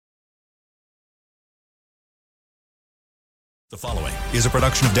The following is a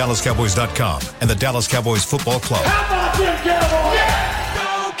production of DallasCowboys.com and the Dallas Cowboys Football Club. How about them Cowboys? Yeah!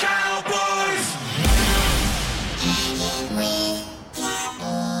 Go Cowboys!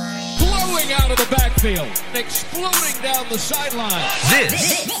 Blowing out of the backfield, exploding down the sideline.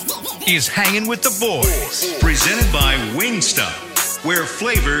 This is Hangin' with the Boys, presented by Wingstop, where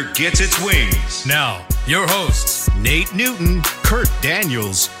flavor gets its wings. Now, your hosts, Nate Newton, Kurt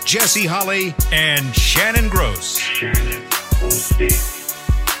Daniels, Jesse Holley, and Shannon Gross.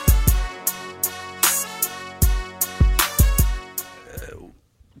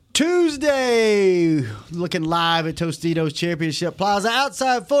 Tuesday, looking live at Tostitos Championship Plaza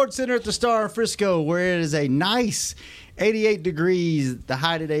outside Ford Center at the Star in Frisco, where it is a nice 88 degrees. The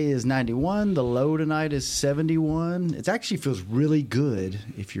high today is 91. The low tonight is 71. It actually feels really good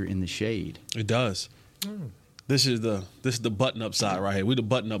if you're in the shade. It does. This is the button up side right here. We the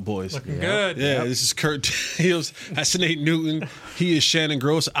button up boys. Looking good. Yeah, This is Kurt Daniels. That's Nate Newton. He is Shannon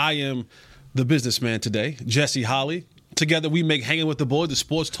Gross. I am the businessman today, Jesse Holley. Together we make Hanging with the Boys, the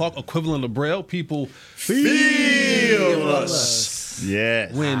sports talk equivalent of Braille. People feel us.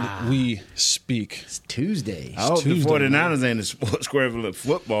 Yes. When we speak. It's Tuesday. I hope Tuesday, the 49ers ain't the sports equivalent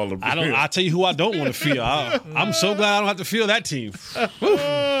football. I tell you who I don't want to feel. I'm so glad I don't have to feel that team.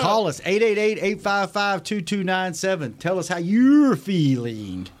 Call us 888-855-2297. Tell us how you're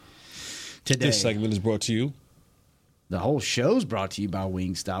feeling today. This segment is brought to you. The whole show's brought to you by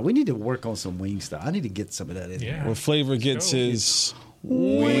Wingstop. We need to work on some Wingstop. I need to get some of that in Yeah. Where flavor gets his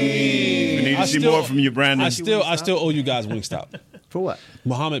We need to see more from you, Brandon. I still owe you guys Wingstop. For what?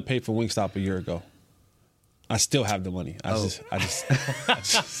 Muhammad paid for Wingstop a year ago. I still have the money. I just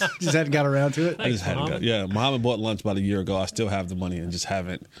Just hadn't got around to it? hadn't got. Yeah, Muhammad bought lunch about a year ago. I still have the money and just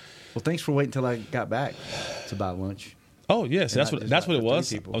haven't. Well, thanks for waiting until I got back to buy lunch. Oh yes, that's what it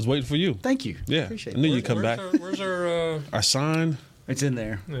was. I was waiting for you. Thank you. Yeah, Appreciate I knew it. you'd come back. Where's our Our sign. It's in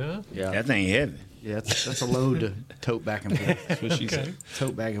there. yeah? Yeah. That thing heavy. Yeah, that's a load to tote back and forth. That's what she said.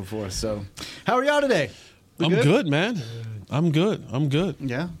 Tote back and forth. So, how are y'all today? We I'm good, man. I'm good.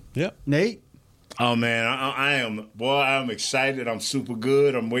 Yeah. Yep. Nate? Oh, man, I am. Boy, I'm excited. I'm super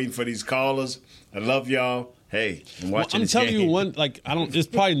good. I'm waiting for these callers. I love y'all. Hey, I'm watching I'm this telling game. you one. Like it's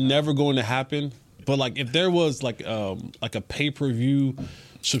probably never going to happen. But like if there was like a pay-per-view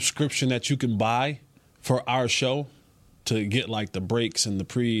subscription that you can buy for our show to get like the breaks and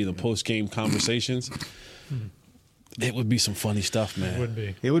the post-game conversations, it would be some funny stuff, man. It would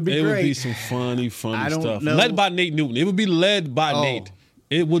be. It would be It great. would be some funny I don't stuff. know. Led by Nate Newton. It would be led by Nate.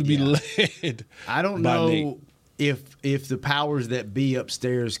 It would be led. I don't by know Nate. if the powers that be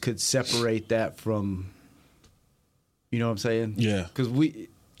upstairs could separate that from, you know what I'm saying? Yeah. Because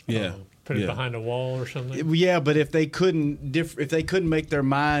Yeah. Put it behind a wall or something. yeah, but if they couldn't make their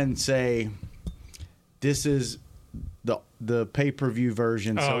mind say, this is the pay-per-view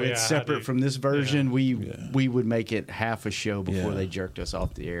version, so Oh, yeah, it's how separate do you- from this version, yeah. we would make it half a show before Yeah. they jerked us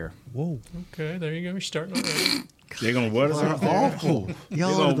off the air. Whoa. Okay, there you go. You're starting already. They're going to what us off there? Awful. They're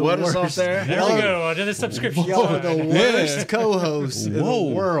Y'all are going to the what us off worst. there? There we go. To the subscription. Y'all are the side. worst co-hosts in the Whoa.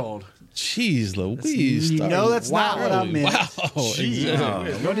 world. Jeez Louise. You know that's not what I meant. Wow. Jeez.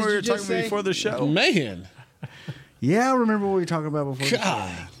 Exactly. What did you just say? before the show? Man. Yeah, I remember what we were talking about before. the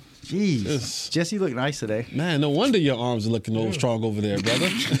God. show. Jeez. Yes. Jesse, you look nice today. Man, no wonder your arms are looking old strong over there, brother.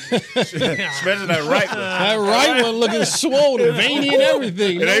 Especially that right one. That right one looking swollen, veiny and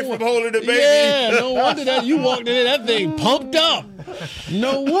everything. It ain't from holding the baby. Yeah, no wonder that you walked in there, that thing pumped up.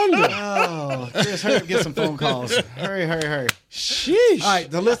 No wonder. Oh, Chris, hurry up, get some phone calls. Hurry. Sheesh. All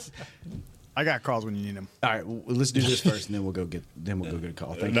right, let's. I got calls when you need them. All right, let's do this first, and then we'll go get a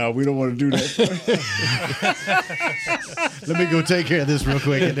call. Thank No, we don't want to do that. you. Let me go take care of this real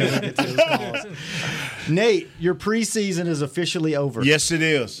quick, and then we'll get to those calls. Nate, your preseason is officially over. Yes, it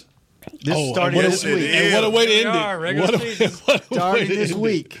is. This started this week. And what a way to end are, it. regular season. Starting this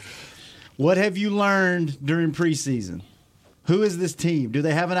week. What have you learned during preseason? Who is this team? Do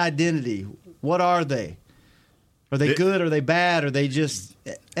they have an identity? What are they? Are they good? Are they bad? Are they just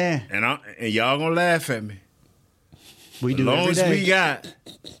And y'all going to laugh at me. We As do long every as day. we got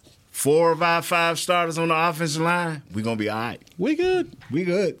 4 of our 5 starters on the offensive line, we're going to be all right. We good. We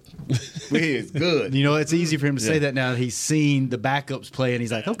good. We is good. You know, it's easy for him to say that now that he's seen the backups play, and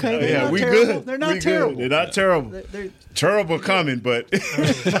he's like, okay, they're Yeah, not we terrible. good. They're not We terrible. Good. They're not terrible. They're Terrible coming, but it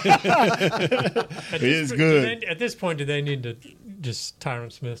is good. At this point, do they need to just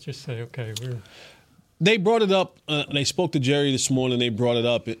Tyron Smith just say, okay, They brought it up. They spoke to Jerry this morning. They brought it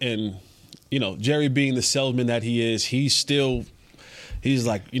up. And, you know, Jerry being the salesman that he is, he's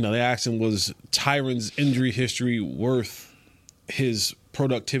like, you know, they asked him, was Tyron's injury history worth his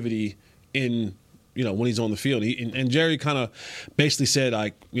productivity in when he's on the field. And Jerry kind of basically said,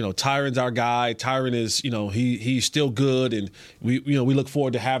 like, Tyron's our guy. Tyron is, he's still good, and we look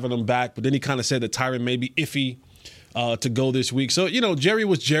forward to having him back. But then he kind of said that Tyron may be iffy to go this week. So, Jerry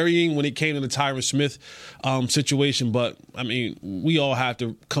was jerrying when it came to the Tyron Smith situation. But, I mean, we all have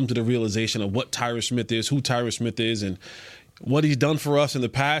to come to the realization of what Tyron Smith is, who Tyron Smith is, and what he's done for us in the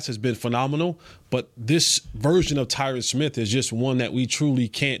past has been phenomenal. But this version of Tyron Smith is just one that we truly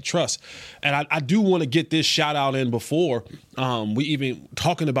can't trust. And I do want to get this shout out in before we even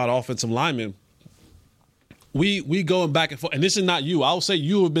talking about offensive linemen. We going back and forth, and this is not you. I'll say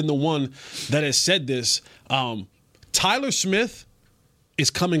you have been the one that has said this. Tyler Smith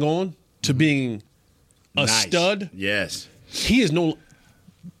is coming on to being a stud. Yes. He is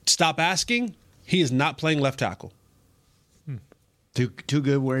stop asking. He is not playing left tackle. Too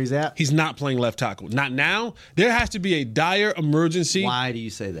good where he's at? He's not playing left tackle. Not now. There has to be a dire emergency. Why do you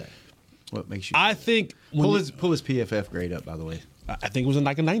say that? What makes you? I think pull his PFF grade up, by the way. I think it was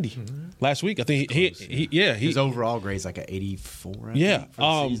like a 90 last week. I think his overall grade's like an 84. For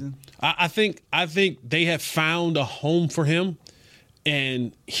the season. I think they have found a home for him,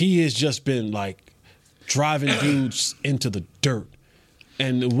 and he has just been like driving dudes into the dirt,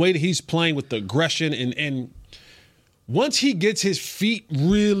 and the way that he's playing with the aggression and once he gets his feet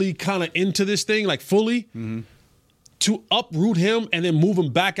really kind of into this thing, like fully, to uproot him and then move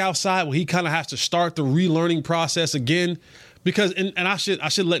him back outside, where he kind of has to start the relearning process again. Because and I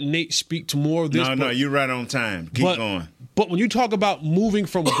should let Nate speak to more of this. No, you're right on time. Keep going. But when you talk about moving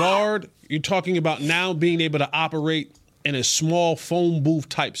from guard, you're talking about now being able to operate in a small phone booth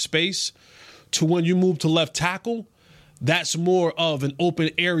type space, to when you move to left tackle. That's more of an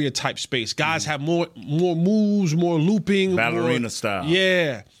open area type space. Guys have more moves, more looping, ballerina style.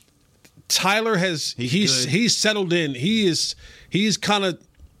 Yeah, Tyler he's settled in. He's kind of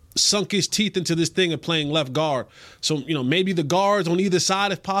sunk his teeth into this thing of playing left guard. So maybe the guards on either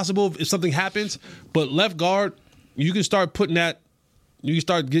side if possible if something happens. But left guard, you can start putting that. You can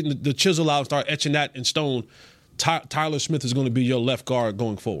start getting the chisel out, and start etching that in stone. Tyler Smith is going to be your left guard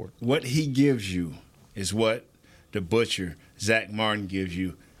going forward. What he gives you is what the butcher, Zach Martin, gives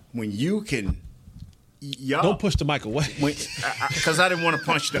you. When you can, y'all don't push the mic away. Because I didn't want to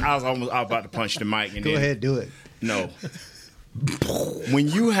punch I was about to punch the mic. And Go ahead, do it. No. When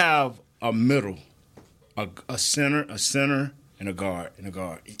you have a middle, a center, and a guard,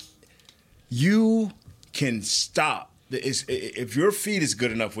 you can stop. If your feet is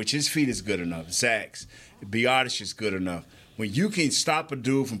good enough, which his feet is good enough, Zach's, Biotish is good enough. When you can stop a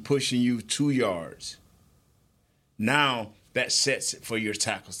dude from pushing you 2 yards. Now that sets it for your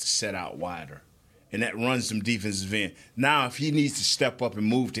tackles to set out wider, and that runs them defensive in. Now, if he needs to step up and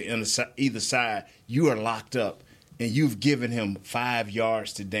move to either side, you are locked up, and you've given him 5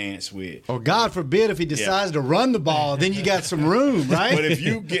 yards to dance with. Or God forbid if he decides to run the ball, then you got some room, right? But if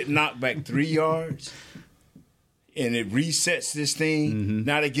you get knocked back 3 yards and it resets this thing,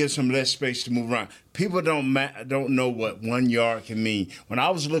 now that gives him less space to move around. People don't know what 1 yard can mean. When I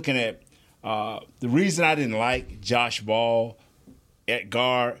was looking at the reason I didn't like Josh Ball at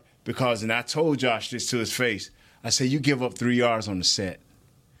guard, because, and I told Josh this to his face, I said, you give up 3 yards on the set.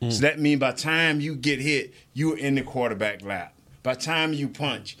 So that means by the time you get hit, you're in the quarterback lap. By the time you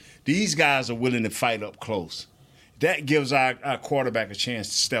punch, these guys are willing to fight up close. That gives our quarterback a chance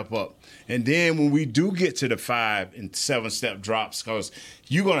to step up. And then when we do get to the 5 and 7 step drops, because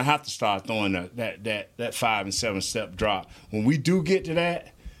you're going to have to start throwing that 5 and 7 step drop. When we do get to that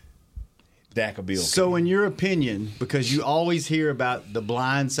could be okay. So in your opinion, because you always hear about the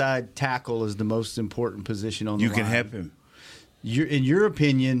blindside tackle as the most important position on the line. You can help him. In your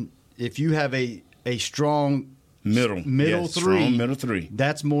opinion, if you have a strong middle yes, three, strong middle three,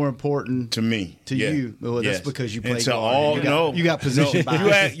 that's more important to me. You. Well, yes. that's because you play guard. You got position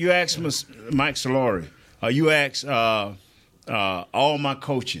bias. You ask Mike Solari, or you ask all my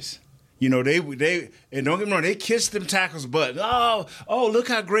coaches. They and don't get me wrong, they kiss them tackles' butt. Oh, look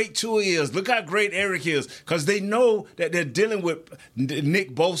how great Tua is. Look how great Eric is. Because they know that they're dealing with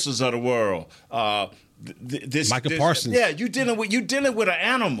Nick Bosa's of the world. Micah Parsons. Yeah, you're dealing with an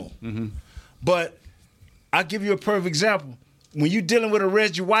animal. Mm-hmm. But I'll give you a perfect example. When you're dealing with a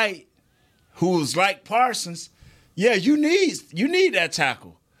Reggie White, who's like Parsons, yeah, you need that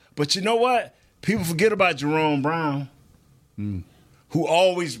tackle. But you know what? People forget about Jerome Brown. Who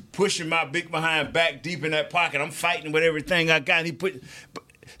always pushing my big behind back deep in that pocket. I'm fighting with everything I got.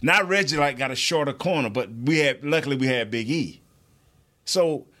 Now Reggie got a shorter corner, but luckily we had Big E.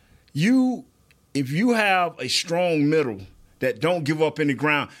 So if you have a strong middle that don't give up any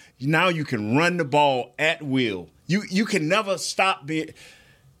ground, now you can run the ball at will. You can never stop being.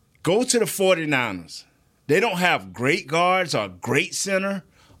 Go to the 49ers. They don't have great guards or a great center.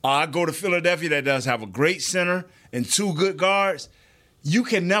 Or I go to Philadelphia that does have a great center and 2 good guards. You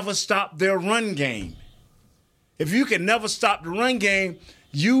can never stop their run game. If you can never stop the run game,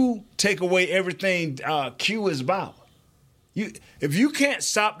 you take away everything Q is about. If you can't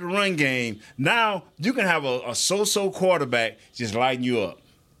stop the run game, now you can have a so-so quarterback just lighting you up.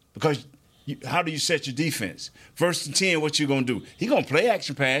 Because how do you set your defense? 1st and 10, what you going to do? He going to play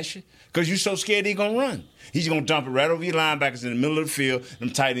action pass you because you're so scared he going to run. He's going to dump it right over your linebackers in the middle of the field. Them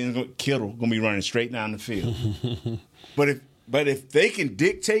tight ends, Kittle, going to be running straight down the field. But if they can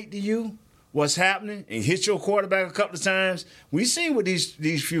dictate to you what's happening and hit your quarterback a couple of times, we've seen what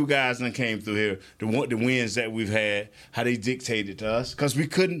these few guys that came through here, the wins that we've had, how they dictated to us, because we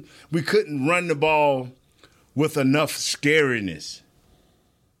couldn't run the ball with enough scariness.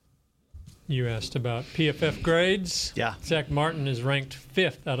 You asked about PFF grades. Yeah. Zach Martin is ranked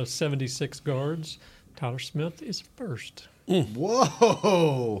 5th out of 76 guards. Tyler Smith is 1st.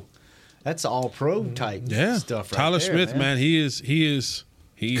 Whoa. That's all pro type stuff right Tyler there, Smith, man, he is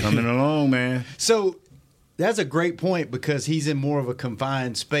Coming along, man. So that's a great point because he's in more of a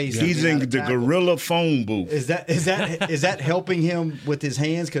confined space. He's in the gorilla phone booth. Is that helping him with his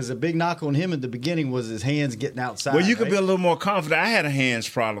hands? Because the big knock on him at the beginning was his hands getting outside. Well, you could be a little more confident. I had a hands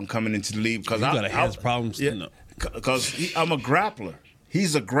problem coming into the league because You got a hands problem? Yeah, because I'm a grappler.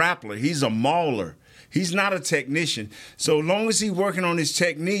 He's a grappler. He's a mauler. He's not a technician. So long as he's working on his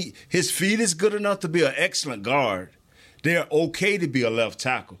technique, his feet is good enough to be an excellent guard. They're okay to be a left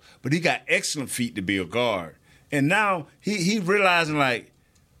tackle, but he got excellent feet to be a guard. And now he realizing like,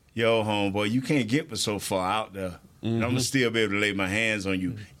 yo, homeboy, you can't get but so far out there. And I'm going to still be able to lay my hands on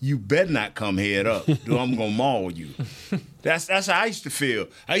you. You better not come head up, or I'm going to maul you. That's how I used to feel.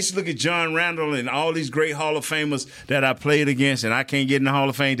 I used to look at John Randall and all these great Hall of Famers that I played against, and I can't get in the Hall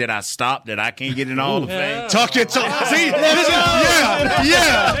of Fame, that I stopped, that I can't get in the Hall of Fame. Talk your talk. See? I'm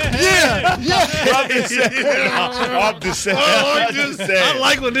just saying. I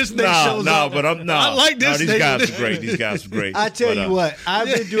like when this thing shows up. I like this these thing. guys are great. These guys are great. I tell you what, I've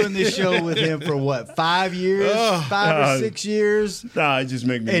been doing this show with him for what, 5 years, 5 or 6 years, Nah, it just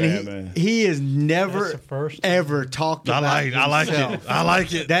make me mad, man. he has never That's the first. ever talked about I like himself. it. I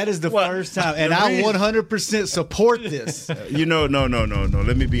like it. That is the first time, and I 100% support this. No.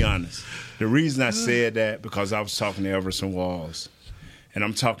 Let me be honest. The reason I said that because I was talking to Everson Walls, and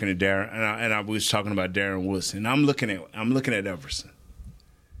I'm talking to Darren, and I was talking about Darren Woodson. And I'm looking at Everson,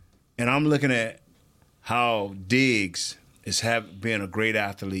 and I'm looking at how Diggs is being a great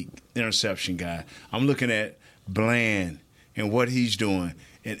athlete, interception guy. I'm looking at Bland and what he's doing,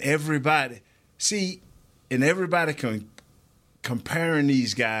 and everybody comparing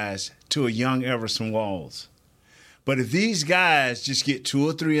these guys to a young Everson Walls. But if these guys just get 2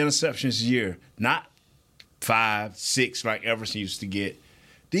 or 3 interceptions a year, not 5, 6 like Everson used to get,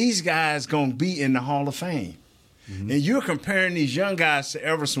 these guys going to be in the Hall of Fame. Mm-hmm. And you're comparing these young guys to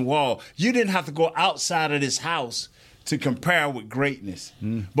Everson Wall. You didn't have to go outside of this house to compare with greatness.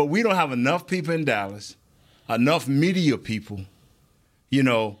 Mm. But we don't have enough people in Dallas, enough media people. You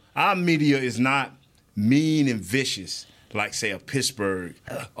know, our media is not mean and vicious like, say, a Pittsburgh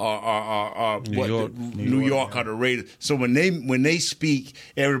or New York or the Raiders. So when they speak,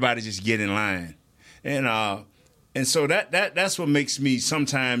 everybody just get in line, and so that's what makes me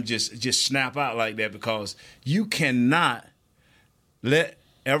sometimes just snap out like that, because you cannot let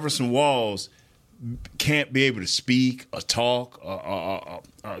Everson Walls can't be able to speak or talk or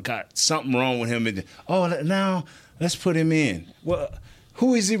got something wrong with him. And, now let's put him in. Well,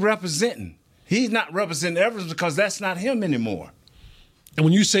 who is he representing? He's not representing Everson because that's not him anymore. And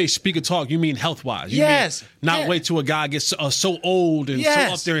when you say speak or talk, you mean health-wise. Yes. Not wait till a guy gets so old and so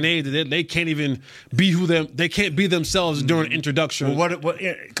up there in age that they can't even be they can't be themselves during introduction. Well,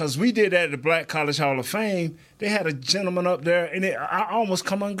 because we did that at the Black College Hall of Fame. They had a gentleman up there, and I almost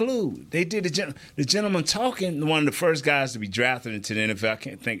come unglued. They did the gentleman talking, one of the first guys to be drafted into the NFL. I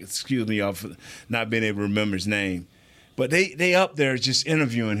can't think, excuse me, y'all, for not being able to remember his name. But they up there just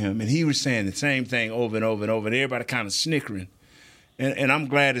interviewing him, and he was saying the same thing over and over and over, and everybody kind of snickering. And I'm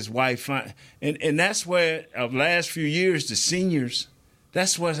glad his wife and that's where, of last few years, the seniors,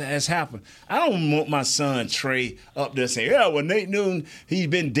 that's what has happened. I don't want my son Trey up there saying, yeah, well, Nate Newton, he's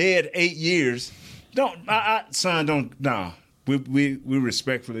been dead 8 years. We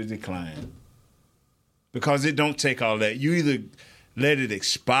respectfully decline. Because it don't take all that. You either let it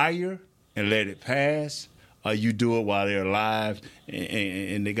expire and let it pass, or you do it while they're alive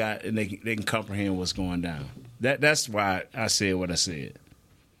and they can comprehend what's going down. That's why I said what I said.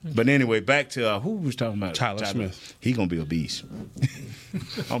 But anyway, back to who was talking about? Tyler Smith. He gonna be a beast.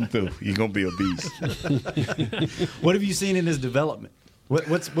 I'm through. He gonna be a beast. What have you seen in his development?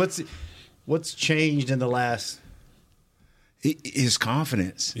 What's changed in the last? His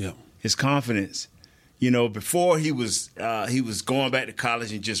confidence. Yeah. His confidence. You know, before he was going back to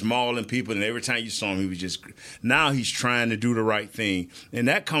college and just mauling people, and every time you saw him, he was just. Now he's trying to do the right thing, and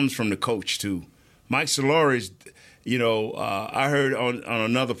that comes from the coach too. Mike Solari's. You know, I heard on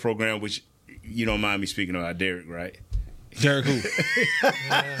another program, which you don't mind me speaking about, Derek, right? Derek who?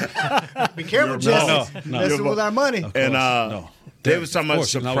 Be careful, Jesse. No. Messing with our money. And No. they Derek, was talking of about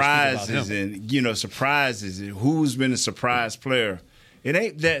course, and I was thinking about surprises him. and, surprises and who's been a surprise player. It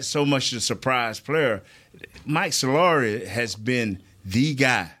ain't that so much the surprise player. Mike Solari has been the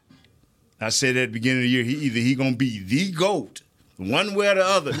guy. I said at the beginning of the year, he going to be the GOAT. One way or the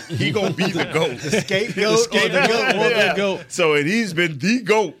other, he gonna be the GOAT. The scapegoat or the goat. So and he's been the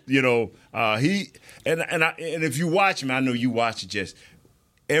GOAT. You know, and if you watch him, I know you watch it. Just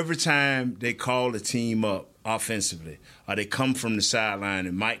every time they call the team up offensively, or they come from the sideline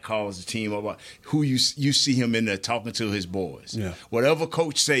and Mike calls the team up, who you see him in there talking to his boys. Yeah. Whatever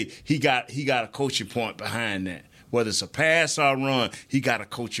coach say, he got a coaching point behind that. Whether it's a pass or a run, he got a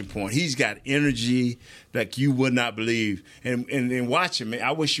coaching point. He's got energy like you would not believe. And watch him, man.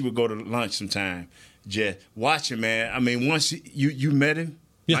 I wish you would go to lunch sometime, Jeff. Watch him, man. I mean, once you met him,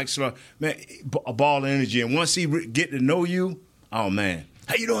 Yeah. Mike Solari, man, a ball of energy. And once he get to know you, oh, man.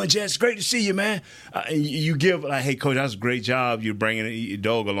 How you doing, Jess? Great to see you, man. And you give, like, hey, Coach, that's a great job. You're bringing your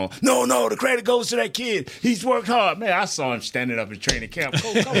dog along. No, the credit goes to that kid. He's worked hard. Man, I saw him standing up in training camp.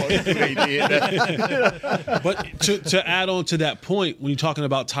 Coach, come on. He did that. But to add on to that point, when you're talking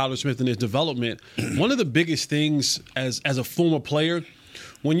about Tyler Smith and his development, one of the biggest things as a former player,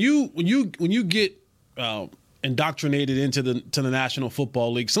 when you get indoctrinated into the National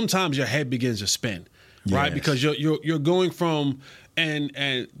Football League, sometimes your head begins to spin, right? Yes. Because you're going from and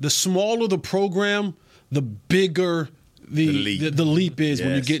the smaller the program, the bigger the leap is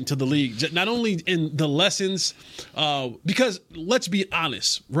when you get into the league. Not only in the lessons, because let's be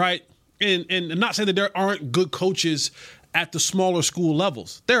honest, right? And I'm not saying that there aren't good coaches at the smaller school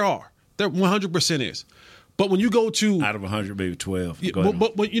levels. There are. There 100% is. But when you go to Out of 100, maybe 12.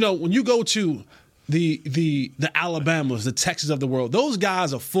 but when you go to the Alabamas, the Texas of the world, those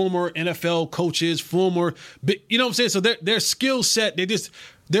guys are former NFL coaches, you know what I'm saying? So their skill set,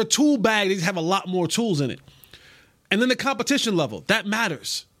 their tool bag, they just have a lot more tools in it. And then the competition level, that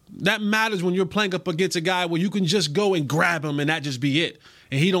matters. That matters when you're playing up against a guy where you can just go and grab him and that just be it.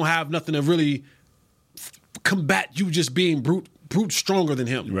 And he don't have nothing to really combat you just being brute stronger than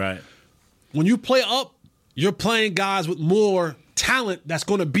him. Right. When you play up, you're playing guys with more talent that's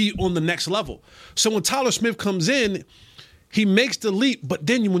going to be on the next level. So when Tyler Smith comes in, he makes the leap, but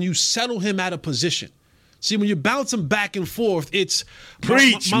then when you settle him at a position, see, when you bounce him back and forth, it's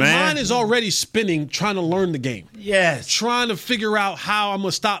Preach, my man. mind is already spinning trying to learn the game. Yes. Trying to figure out how I'm going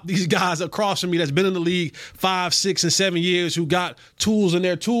to stop these guys across from me that's been in the league 5, 6, and 7 years who got tools in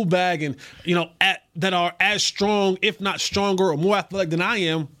their tool bag and, that are as strong, if not stronger or more athletic than I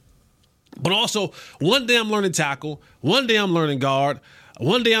am. But also, one day I'm learning tackle, one day I'm learning guard,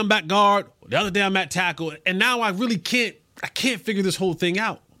 one day I'm back guard, the other day I'm at tackle, and now I really can't figure this whole thing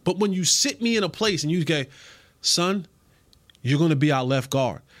out. But when you sit me in a place and you go, son, you're going to be our left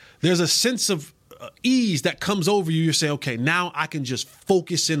guard, there's a sense of ease that comes over you. You say, okay, now I can just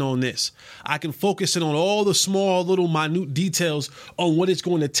focus in on this. I can focus in on all the small, little, minute details on what it's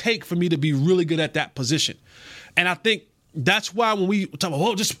going to take for me to be really good at that position. And I think that's why when we talk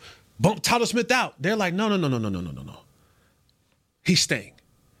about, just bump Tyler Smith out, they're like, no. He's staying.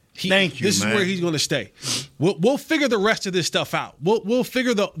 Thank you, This man. is where he's going to stay. We'll figure the rest of this stuff out. We'll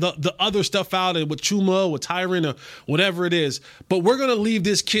figure the other stuff out with Chuma, with Tyron, or whatever it is. But we're going to leave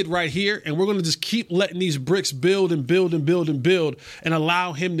this kid right here, and we're going to just keep letting these bricks build and build and build and build, and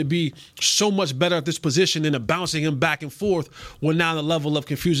allow him to be so much better at this position than bouncing him back and forth. When now the level of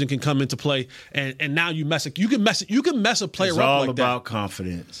confusion can come into play, and now you can mess a player It's up all like about that.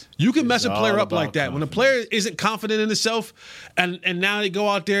 confidence. You can It's mess a player all up like about that. When a player isn't confident in himself, and now they go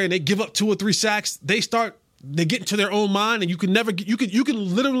out there and they give up 2 or 3 sacks, they get into their own mind, and you can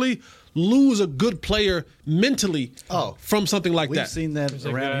literally lose a good player mentally from something like We've that. seen that There's a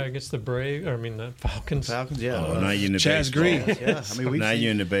around guy against the the Falcons. Falcons. Yeah, Oh, now you're in the Chaz baseball. Green. yeah. I mean, we've Now seen,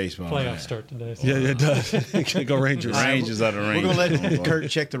 you're in the baseball. Playoff start today. So. Yeah, it does. Go Rangers. Rangers are the We're Rangers. going to let Kurt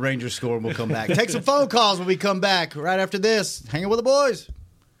check the Rangers score, and we'll come back. Take some phone calls when we come back right after this. Hanging with the boys.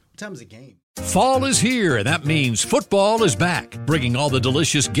 What time is the game? Fall is here, and that means football is back, bringing all the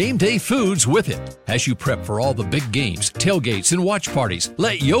delicious game day foods with it. As you prep for all the big games, tailgates, and watch parties,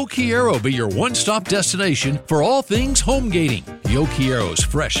 let Yo Quiero be your one-stop destination for all things home gating. Yo Quiero's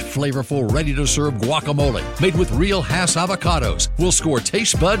fresh, flavorful, ready-to-serve guacamole made with real Hass avocados will score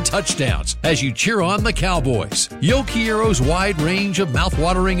taste bud touchdowns as you cheer on the Cowboys. Yo Quiero's wide range of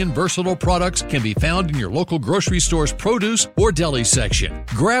mouthwatering and versatile products can be found in your local grocery store's produce or deli section.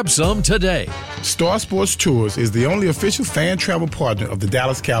 Grab some today. Star Sports Tours is the only official fan travel partner of the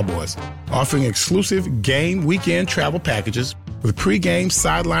Dallas Cowboys, offering exclusive game weekend travel packages with pre-game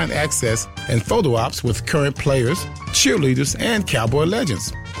sideline access and photo ops with current players, cheerleaders, and Cowboy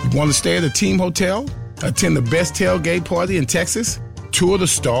legends. You want to stay at a team hotel, attend the best tailgate party in Texas, tour the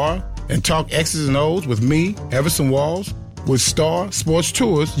Star, and talk X's and O's with me, Everson Walls? With Star Sports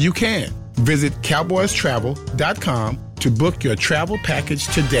Tours, you can. Visit cowboystravel.com to book your travel package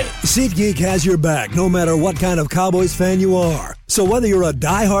today. SeatGeek has your back no matter what kind of Cowboys fan you are. So whether you're a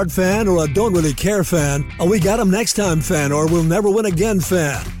diehard fan or a don't really care fan, a we got 'em next time fan or we'll never win again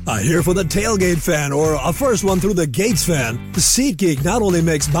fan, a here for the tailgate fan or a first one through the gates fan, SeatGeek not only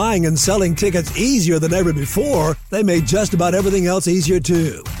makes buying and selling tickets easier than ever before, they make just about everything else easier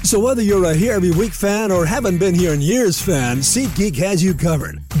too. So whether you're a here every week fan or haven't been here in years fan, SeatGeek has you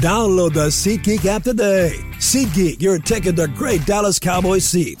covered. Download the SeatGeek app today. SeatGeek, your ticket to great Dallas Cowboys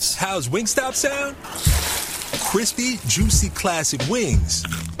seats. How's Wingstop sound? Crispy, juicy, classic wings.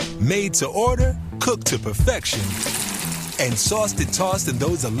 Made to order, cooked to perfection. And sauced and tossed in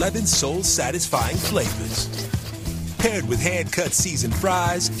those 11 soul-satisfying flavors. Paired with hand-cut seasoned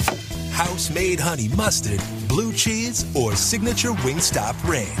fries, house-made honey mustard, blue cheese, or signature Wingstop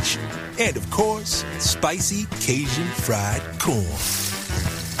ranch. And, of course, spicy Cajun fried corn.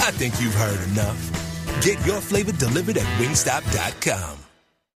 I think you've heard enough. Get your flavor delivered at wingstop.com.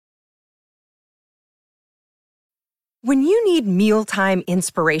 When you need mealtime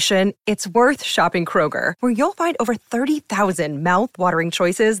inspiration, it's worth shopping Kroger, where you'll find over 30,000 mouth-watering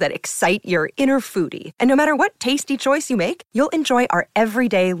choices that excite your inner foodie. And no matter what tasty choice you make, you'll enjoy our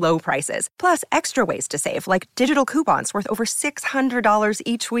everyday low prices, plus extra ways to save, like digital coupons worth over $600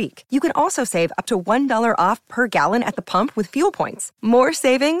 each week. You can also save up to $1 off per gallon at the pump with fuel points. More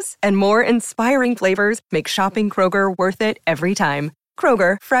savings and more inspiring flavors make shopping Kroger worth it every time.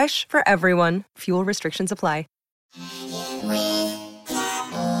 Kroger, fresh for everyone. Fuel restrictions apply.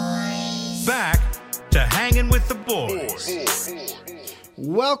 Back to Hanging with the Boys.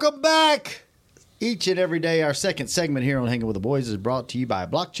 Welcome back. Each and every day, our second segment here on Hanging with the Boys is brought to you by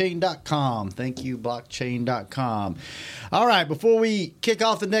blockchain.com. Thank you, blockchain.com. All right, before we kick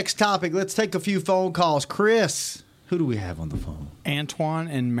off the next topic, let's take a few phone calls. Chris, who do we have on the phone? Antoine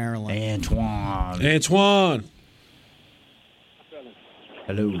and Maryland. Antoine.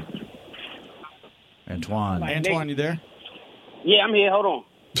 Hello. Antoine, you there? Yeah, I'm here. Hold on.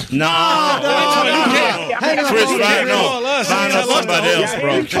 No. Chris, right now. Find us somebody else,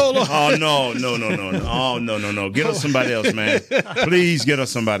 bro. Oh, no. Oh, no. Get us somebody else, man. Please get us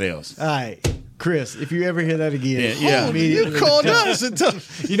somebody else. All right. Chris, if you ever hear that again, you called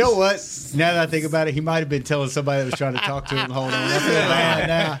us. You know what? Now that I think about it, he might have been telling somebody that was trying to talk to him. Hold on. I feel bad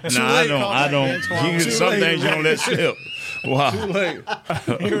now. No, I don't. Some things you don't let slip. Wow. Too late.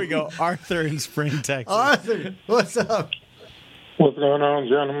 Here we go. Arthur in Spring, Texas. Arthur, what's up? What's going on,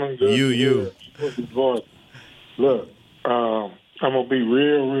 gentlemen? You. What's his voice? Look, I'm going to be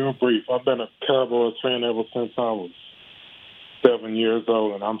real brief. I've been a Cowboys fan ever since I was 7 years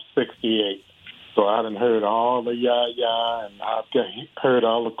old, and I'm 68. So I done heard all the yah, and I've heard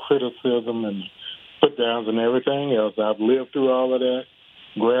all the criticism and put-downs and everything else. I've lived through all of that,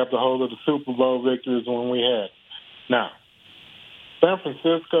 grabbed a hold of the Super Bowl victories when we had. Now, San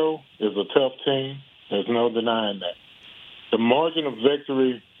Francisco is a tough team. There's no denying that. The margin of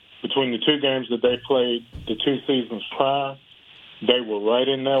victory between the two games that they played the 2 seasons prior, they were right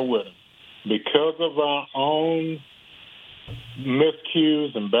in there with them. Because of our own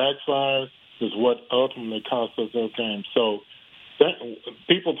miscues and backfires is what ultimately cost us those games. So that,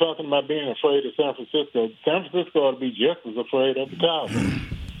 people talking about being afraid of San Francisco ought to be just as afraid of the Cowboys.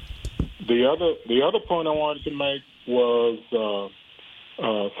 The other point I wanted to make was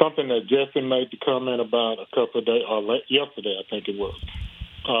something that Jesse made the comment about a couple of days, or yesterday, I think it was.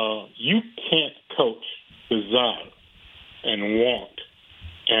 You can't coach desire and want,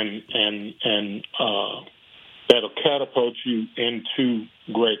 and that'll catapult you into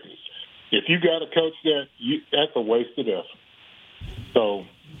greatness. If you got to coach that, that's a wasted effort. So,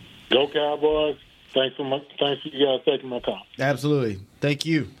 go Cowboys! Thanks for you guys taking my call. Absolutely, thank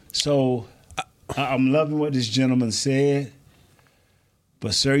you. So, I'm loving what this gentleman said.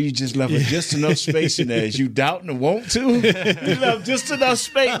 But, sir, you just left just enough space in there. Is you doubting and want to? You left just enough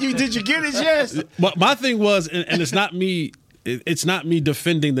space. Did you get it? Yes. But my thing was, and it's not me. It's not me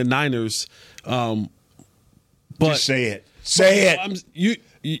defending the Niners. But just say it. Say it.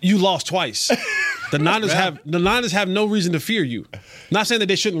 You lost twice. The Niners have no reason to fear you. Not saying that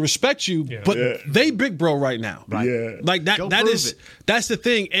they shouldn't respect you, but they big bro right now. Right. Yeah. Like that's the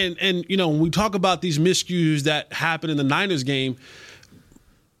thing. And when we talk about these miscues that happen in the Niners game,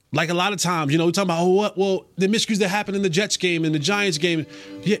 like a lot of times, we talk about the miscues that happen in the Jets game and the Giants game.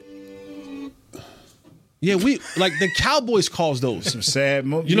 Yeah, we like the Cowboys calls those some sad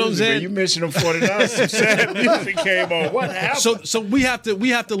music. You know what I'm saying? You mentioned them 49. Some sad music came on. What happened? So we have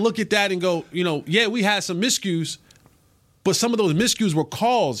to look at that and go, we had some miscues, but some of those miscues were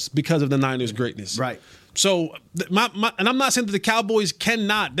caused because of the Niners' greatness. Right. So and I'm not saying that the Cowboys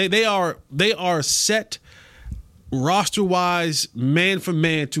cannot. They are set roster-wise, man for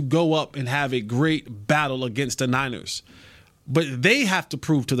man, to go up and have a great battle against the Niners. But they have to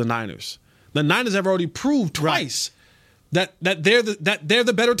prove to the Niners. The Niners have already proved twice that they're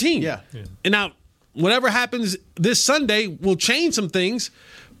the better team. Yeah. And now, whatever happens this Sunday will change some things,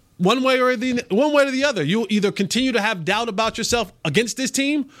 one way or the other. You'll either continue to have doubt about yourself against this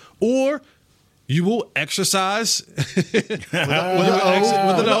team, or you will exercise you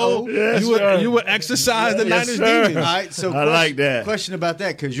will exercise the Niners demons. All right, so I like that. Question about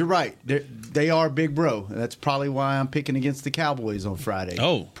that, because you're right. They are big bro. That's probably why I'm picking against the Cowboys on Friday.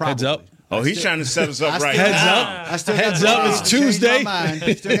 Oh, probably. Heads up. Oh, he's trying to set us up right. Heads up. I still Heads got up. It's Tuesday.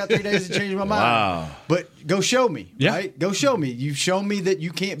 Still got 3 days to change my mind. Wow. But go show me. Yeah. Right? Go show me. You've shown me that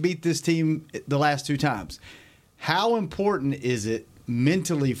you can't beat this team the last 2 times. How important is it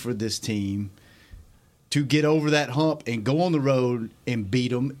mentally for this team to get over that hump and go on the road and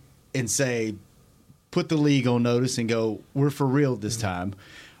beat them and say, put the league on notice and go, we're for real this time?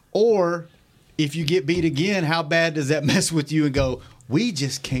 Or if you get beat again, how bad does that mess with you and go, we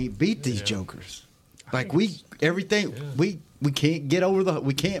just can't beat these jokers? Like we can't get over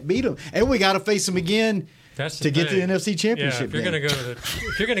we can't beat them, and we got to face them again to get to the NFC Championship. If you're going to go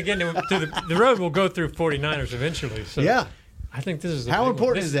if you're going to get into the road, we'll go through 49ers eventually. So yeah. I think this is how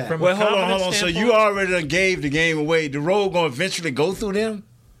important is that? Well, hold on. So you already done gave the game away. The road going to eventually go through them?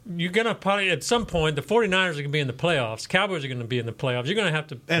 You're going to probably, at some point, the 49ers are going to be in the playoffs. Cowboys are going to be in the playoffs. You're going to have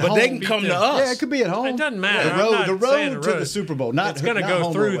to. But they can come to us. Yeah, it could be at home. It doesn't matter. The road to the Super Bowl. It's going to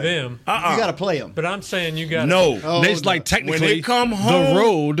go through them. You got to play them. But I'm saying you got to. No. It's like technically, when they come home, the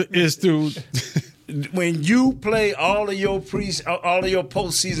road is through. When you play all of your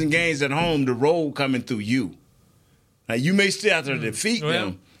postseason games at home, the road coming through you. Now, you may still have to defeat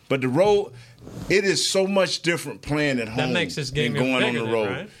them, but the road, it is so much different playing at home that makes this game than going on the road.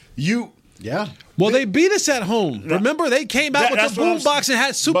 Right? Yeah. Well, they beat us at home. Remember, they came out with the boombox and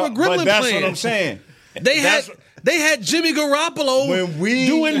had Super Gremlin but that's playing. What I'm saying. They had Jimmy Garoppolo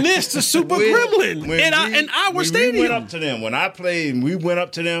doing this to Super Gremlin in our stadium. We went up to them. When I played and we went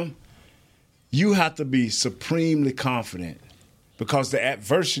up to them, you have to be supremely confident, because the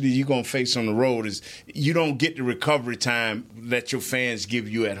adversity you're going to face on the road is you don't get the recovery time that your fans give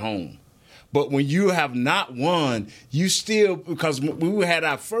you at home. But when you have not won, you still, because we had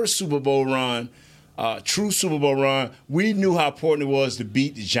our first Super Bowl run, true Super Bowl run, we knew how important it was to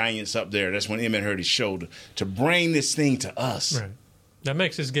beat the Giants up there. That's when Emmett hurt his shoulder, to bring this thing to us. Right. That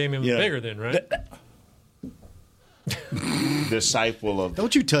makes this game even bigger then, right? Disciple of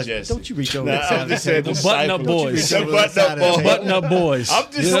Don't you touch Jesse. Don't you reach over the button-up boys. The button-up boys.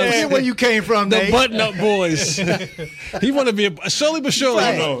 I'm just saying where you came from, the Nate. button-up boys. He want to be slowly but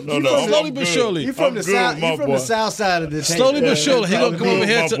surely. No. Slowly but surely. You're from the south. You're from the south side of the table. Slowly but surely. He gonna come over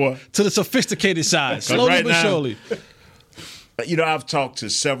here to the sophisticated side. Slowly but surely. I've talked to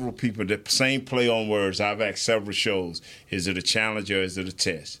several people that same play on words. I've asked several shows. Is it a challenge or is it a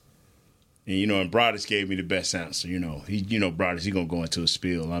test? And Broadus gave me the best answer. Broadus, he gonna go into a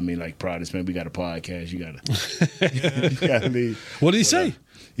spiel. I mean, like, Broadus, man, we got a podcast. You gotta leave. What did he say?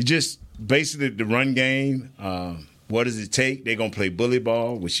 He just basically the run game. What does it take? They're gonna play bully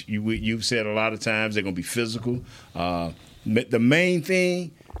ball, which you've said a lot of times. They're gonna be physical. The main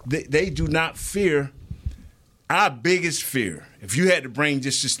thing, they do not fear. Our biggest fear, if you had to bring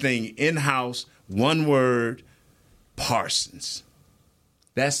just this thing in house, one word, Parsons.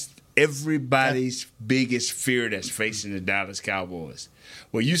 That's everybody's biggest fear that's facing the Dallas Cowboys.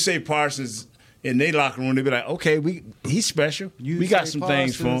 Well, you say Parsons in their locker room, they be like, okay, he's special. We got some Parsons,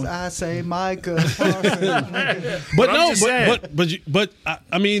 things for him. I say Micah Parsons. But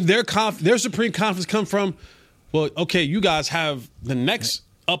I mean, their supreme confidence come from, well, okay, you guys have the next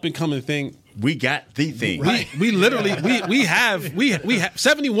up and coming thing. we got the thing. We literally we have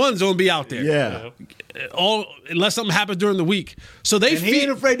 71's gonna be out there. Yeah. All unless something happens during the week. So they he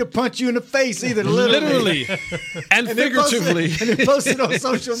ain't afraid to punch you in the face either, literally and figuratively. And he posted on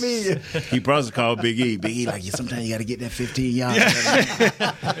social media. He probably called Big E. Big E, like, sometimes you got to get that 15 yards.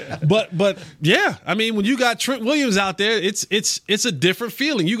 Yeah. but yeah, I mean, when you got Trent Williams out there, it's a different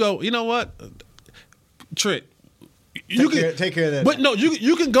feeling. You go, you know what, Trent. Take care of that. But no,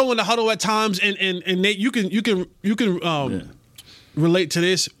 you can go in the huddle at times, and Nate, you can relate to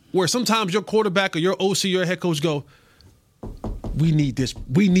this, where sometimes your quarterback or your OC, your head coach go, we need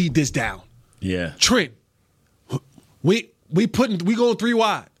this down. Yeah. Trent, we going 3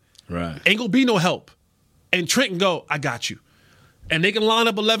 wide. Right. Ain't gonna be no help. And Trent can go, I got you. And they can line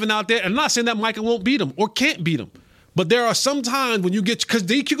up 11 out there. And I'm not saying that Micah won't beat them or can't beat them. But there are some times when you get, because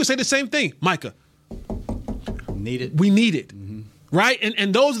DQ can say the same thing. Micah, we need it. Mm-hmm. Right?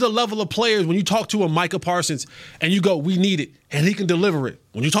 And those are the level of players when you talk to a Micah Parsons and you go, we need it. And he can deliver it.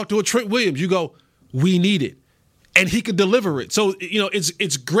 When you talk to a Trent Williams, you go, we need it. And he can deliver it. So,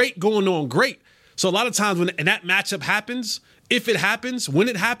 it's great going on great. So a lot of times when that matchup happens, if it happens, when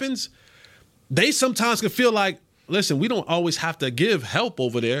it happens, they sometimes can feel like, listen, we don't always have to give help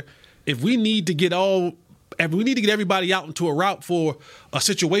over there. If we need to get everybody out into a route for a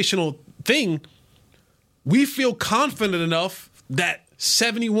situational thing, we feel confident enough that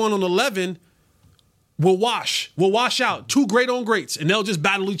 71 on 11 will wash out. 2 great on greats, and they'll just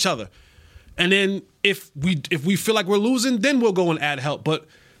battle each other. And then if we feel like we're losing, then we'll go and add help. But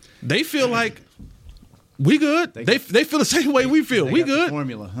they feel like we good. They feel the same way we feel. We good.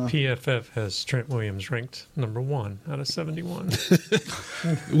 Formula, huh? PFF has Trent Williams ranked number 1 out of 71.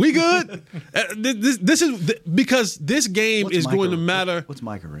 We good. This is because this game is going to matter. What's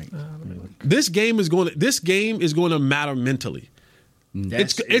Micah ranked? This game is going to matter mentally.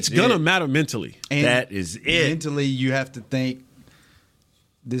 It's going to matter mentally. And that is it. Mentally, you have to think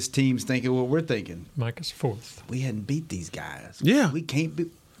this team's thinking what we're thinking. Micah's 4th. We hadn't beat these guys. Yeah. We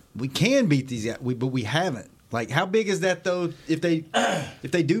can beat these guys, but we haven't. Like, how big is that though? If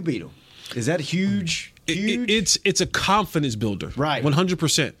they do beat them, is that huge? It's a confidence builder, right?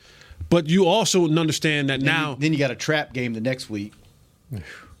 100%. But you also understand that then you got a trap game the next week.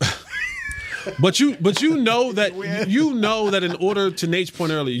 But you know that in order to Nate's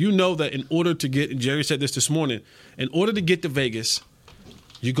point earlier, that in order to get, and Jerry said this morning, in order to get to Vegas,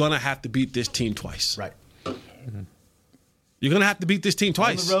 you're gonna have to beat this team twice. Right. Mm-hmm. You're going to have to beat this team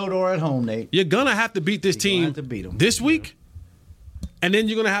twice. On the road or at home, Nate. You're going to have to beat this team this week, and then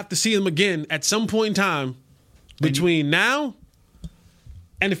you're going to have to see them again at some point in time between now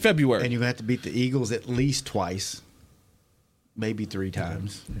and in February. And you have to beat the Eagles at least twice, maybe 3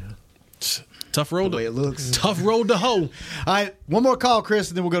 times. Yeah. Tough road. The way it looks. Tough road to hoe. All right, one more call, Chris,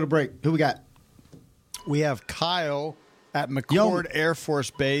 and then we'll go to break. Who we got? We have Kyle at McCord Air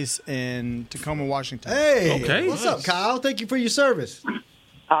Force Base in Tacoma, Washington. Hey, okay. What's up, Kyle? Thank you for your service.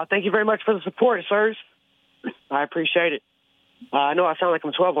 Thank you very much for the support, sirs. I appreciate it. I know I sound like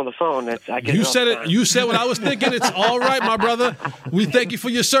I'm 12 on the phone. You said it. You said what I was thinking. It's all right, my brother. We thank you for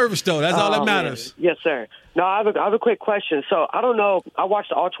your service, though. That's all that matters. Man. Yes, sir. No, I have a quick question. So I don't know. I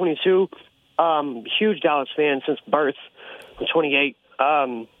watched all 22. Huge Dallas fan since birth. I'm 28.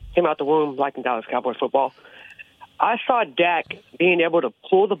 Came out the womb liking Dallas Cowboys football. I saw Dak being able to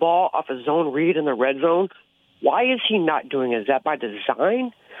pull the ball off a zone read in the red zone. Why is he not doing it? Is that by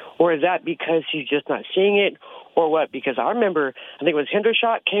design? Or is that because he's just not seeing it? Or what? Because I remember, I think it was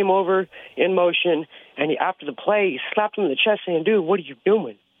Hendershot came over in motion, and after the play, he slapped him in the chest saying, dude, what are you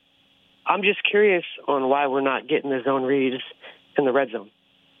doing? I'm just curious on why we're not getting the zone reads in the red zone.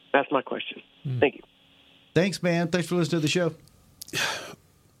 That's my question. Thank you. Thanks, man. Thanks for listening to the show.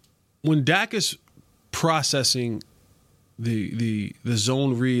 When Dak is processing the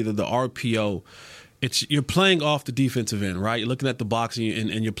zone read or the RPO, you're playing off the defensive end, right? You're looking at the box and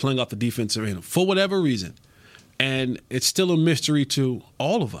you're playing off the defensive end for whatever reason. And it's still a mystery to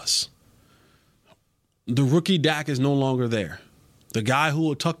all of us. The rookie Dak is no longer there. The guy who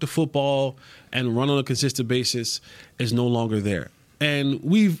will tuck the football and run on a consistent basis is no longer there. And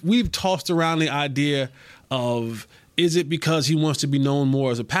we've tossed around the idea of, is it because he wants to be known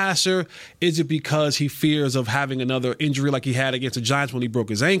more as a passer? Is it because he fears of having another injury like he had against the Giants when he broke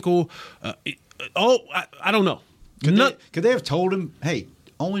his ankle? I don't know. Could they have told him, hey,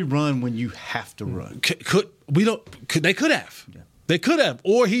 only run when you have to run? They could have. Yeah. They could have,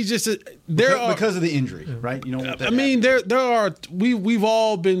 or he's just because of the injury, right? You know. I mean, there are. We've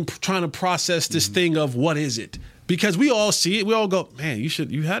all been trying to process this thing of what is it, Because we all see it. We all go, man,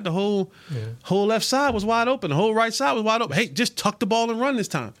 you had the whole left side was wide open. The whole right side was wide open. Hey, just tuck the ball and run this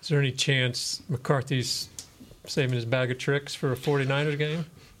time. Is there any chance McCarthy's saving his bag of tricks for a 49ers game?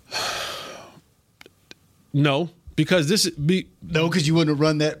 No, because because you wouldn't have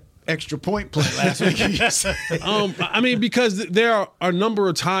run that extra point play last week. I mean, because there are a number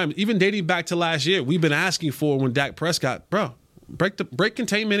of times, even dating back to last year, we've been asking for when Dak Prescott, break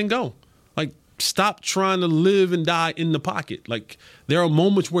containment and go. Like, stop trying to live and die in the pocket. Like, there are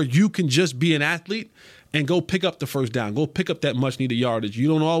moments where you can just be an athlete and go pick up the first down, go pick up that much needed yardage. You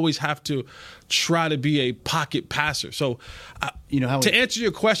don't always have to try to be a pocket passer. So, to answer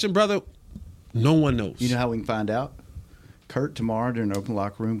your question, brother, no one knows. You know how we can find out? Kurt, tomorrow during an open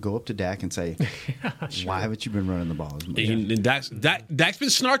locker room, go up to Dak and say, why haven't you been running the ball as much? And Dak's been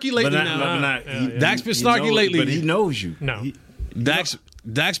snarky lately Dak's been snarky lately. But he knows you. No. Dak's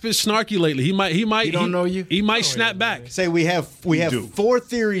been snarky lately. He might. He don't know you? He might snap back. Say we have 4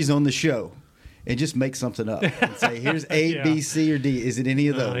 theories on the show. And just make something up. And say, here's A, B, C, or D. Is it any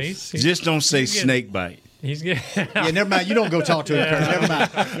of those? Just don't say snake bite. He's good. Yeah, never mind. You don't go talk to him, Kurt.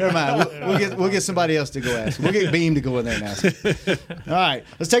 Never mind. We'll get somebody else to go ask. We'll get Beam to go in there and ask him. All right.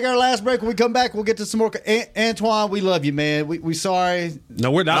 Let's take our last break. When we come back, we'll get to some more. Antoine, we love you, man. We sorry.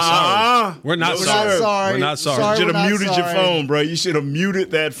 No, we're not sorry. We're not sorry. We're not sorry. You should have muted your phone, bro. You should have muted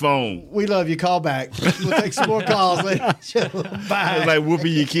that phone. We love you. Call back. We'll take some more calls later. Bye. It's like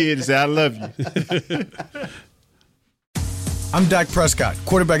whooping your kid and say, I love you. I'm Dak Prescott,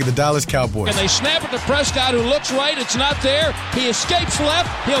 quarterback of the Dallas Cowboys. And they snap it to Prescott, who looks right. It's not there. He escapes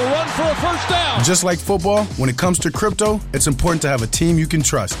left. He'll run for a first down. Just like football, when it comes to crypto, it's important to have a team you can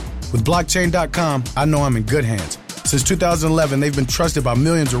trust. With blockchain.com, I know I'm in good hands. Since 2011, they've been trusted by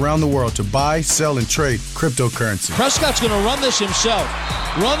millions around the world to buy, sell, and trade cryptocurrency. Prescott's going to run this himself.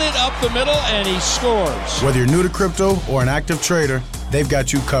 Run it up the middle, and he scores. Whether you're new to crypto or an active trader, they've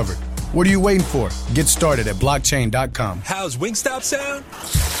got you covered. What are you waiting for? Get started at blockchain.com. How's Wingstop sound?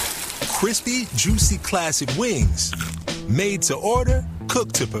 Crispy, juicy, classic wings. Made to order,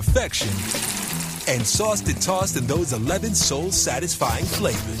 cooked to perfection. And sauced and tossed in those 11 soul-satisfying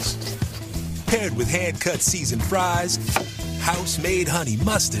flavors. Paired with hand-cut seasoned fries, house-made honey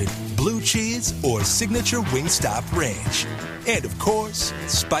mustard, blue cheese, or signature Wingstop ranch. And, of course,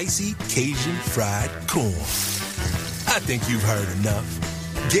 spicy Cajun fried corn. I think you've heard enough.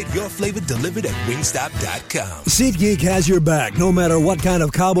 Get your flavor delivered at Wingstop.com. SeatGeek has your back no matter what kind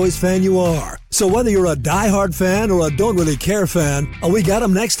of Cowboys fan you are. So whether you're a diehard fan or a don't really care fan, a we got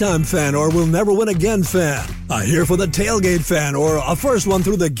 'em next time fan or we'll never win again fan, a here for the tailgate fan or a first one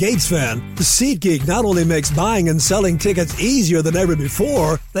through the gates fan, SeatGeek not only makes buying and selling tickets easier than ever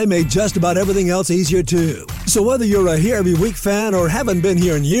before, they made just about everything else easier too. So whether you're a here every week fan or haven't been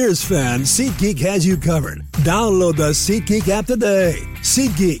here in years fan, SeatGeek has you covered. Download the SeatGeek app today.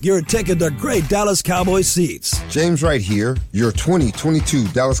 SeatGeek, your ticket to great Dallas Cowboys seats. James Wright here, your 2022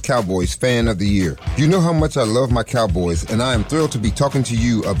 Dallas Cowboys fan of the year. You know how much I love my Cowboys, and I am thrilled to be talking to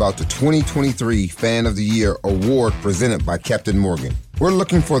you about the 2023 Fan of the Year award presented by Captain Morgan. We're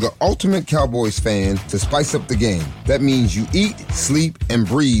looking for the ultimate Cowboys fan to spice up the game. That means you eat, sleep, and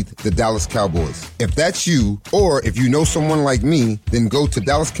breathe the Dallas Cowboys. If that's you, or if you know someone like me, then go to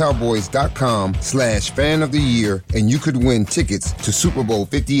DallasCowboys.com/fan of the year, and you could win tickets to Super Bowl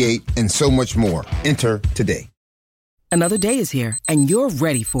 58 and so much more. Enter today. Another day is here, and you're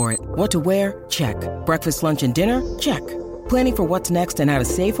ready for it. What to wear? Check. Breakfast, lunch, and dinner? Check. Planning for what's next and how to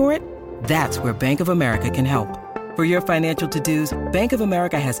save for it? That's where Bank of America can help. For your financial to-dos, Bank of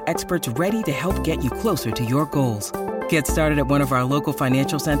America has experts ready to help get you closer to your goals. Get started at one of our local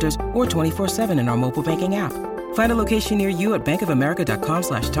financial centers or 24/7 in our mobile banking app. Find a location near you at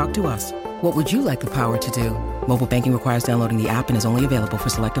bankofamerica.com/talktous. What would you like the power to do? Mobile banking requires downloading the app and is only available for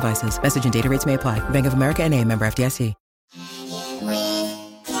select devices. Message and data rates may apply. Bank of America NA, member FDIC.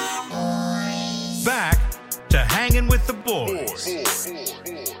 Back to Hanging with the Boys.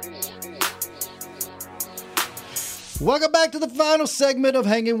 Welcome back to the final segment of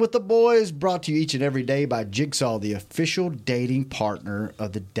Hanging with the Boys, brought to you each and every day by Jigsaw, the official dating partner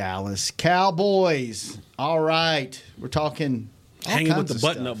of the Dallas Cowboys. All right, we're talking Hanging with the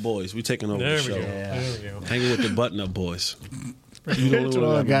button-up boys. We're taking over the show. There we go. Hanging with the button-up boys. Bring a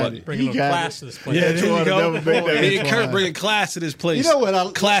little class to this place. Yeah, there you go. Me and Kurt bringing class to this place. You know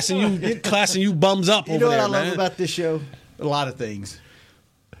what? Classing you bums up over there, man. You know what I love about this show? A lot of things.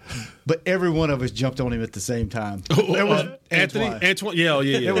 But every one of us jumped on him at the same time. There was Antoine. Yeah.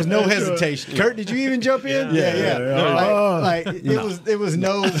 There was no hesitation. Kurt, did you even jump in? Yeah. It was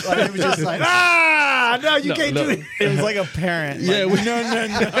just like, I know you can't do it. It was like a parent. Yeah, Like,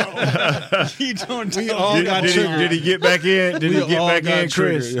 no. You don't. We all got triggered. Did he get back in? Did he We get all back got in,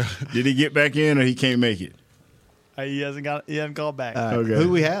 Chris? triggered, Did he get back in, or he can't make it? He hasn't called back. Okay. Who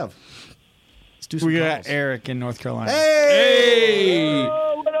we have? Let's do some We calls. got Eric in North Carolina. Hey,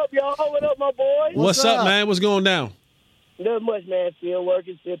 What up, y'all? What up, my boy? what's up, man? What's going down? Not much, man. Still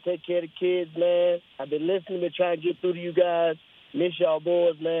working, still take care of the kids, man. I've been listening, been trying to get through to you guys. Miss y'all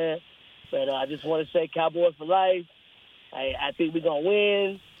boys, man. But I just want to say Cowboys for life. I think we're going to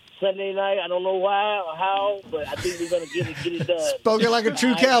win Sunday night. I don't know why or how, but I think we're going to get it done. Spoken like a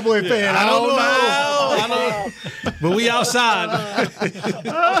true Cowboy fan. I don't know. But we outside. I'm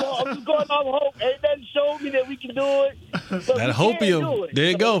just going off hope. Ain't nothing showed me that we can do it. But That we hopium. can do it. There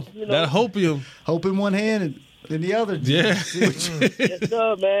you go. That hopium. Hope in one hand and in the other. Yeah. Yes,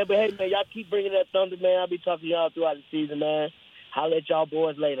 sir, man. But, hey, man, y'all keep bringing that thunder, man. I'll be talking to y'all throughout the season, man. Holla at y'all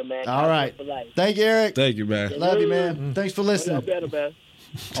boys later, man. All right. For life. Thank you, Eric. Thank you, man. Love you, man. Thanks for listening. Y'all better, man.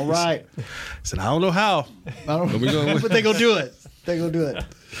 All right. Said I don't know how. I don't, But we gonna win. but they gonna do it. They gonna do it.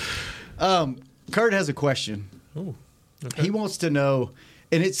 Kurt has a question. Ooh, He wants to know,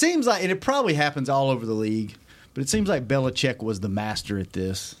 and it seems like, and it probably happens all over the league, but it seems like Belichick was the master at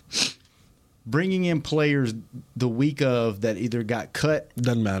this. Bringing in players the week of that either got cut.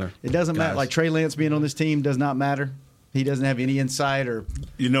 Doesn't matter. It doesn't matter. Guys. Like Trey Lance being on this team does not matter. He doesn't have any insight or.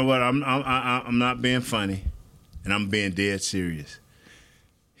 You know what? I'm not being funny, and I'm being dead serious.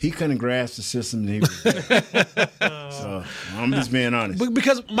 He couldn't grasp the system that he was in. So I'm just being honest.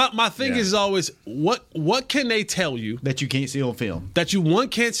 Because my thing is always what can they tell you that you can't see on film? That you one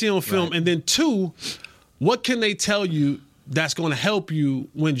can't see on film, and then two, what can they tell you that's going to help you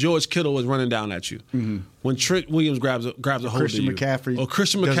when George Kittle is running down at you? Mm-hmm. When Trent Williams grabs a hold Christian of you, McCaffrey or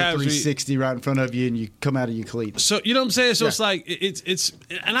Christian does a McCaffrey 360 right in front of you, and you come out of your cleats. So you know what I'm saying? So Yeah. it's like it's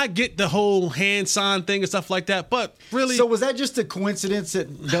and I get the whole hand sign thing and stuff like that, but really, So was that just a coincidence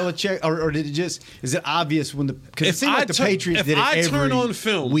that Belichick, or did it just? Is it obvious when the? Because it seemed like the Patriots did it every turn on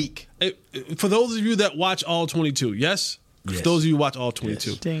film week. For those of you that watch all 22, yes. For those of you who watch all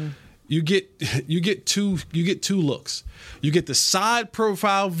 22, Ding. you get two looks. You get the side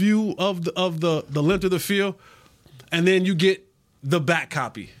profile view of the length of the field, and then you get the back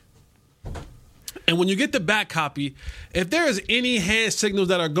copy. And when you get the back copy, if there is any hand signals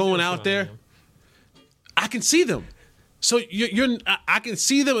that are going out there, I can see them. So I can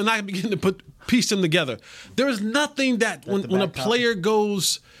see them, and I can begin to piece them together. There is nothing that when a player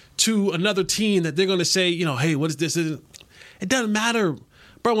goes to another team that they're going to say, you know, hey, what is this? It doesn't matter,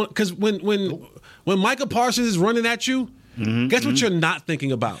 bro. Because when Micah Parsons is running at you, guess what you're not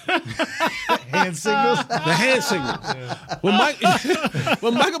thinking about? Hand signals. The hand signals.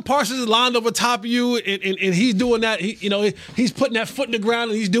 When Micah Parsons is lined over top of you and he's doing that, he's putting that foot in the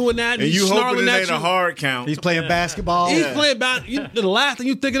ground and he's doing that. And he's you hoping snarling it at ain't you. a hard count. He's playing basketball. He's playing the last thing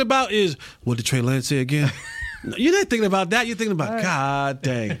you're thinking about is, what did Trey Lance say again? No, you're not thinking about that. You're thinking about, God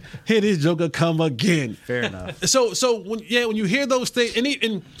dang, here this joker come again. Fair enough. So when you hear those things,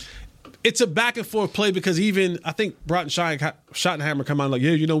 and it's a back and forth play because even I think Broughton Schottenheimer come out like,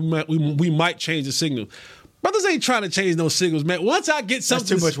 yeah, you know, we might change the signal. Brothers ain't trying to change those signals, man. Once I get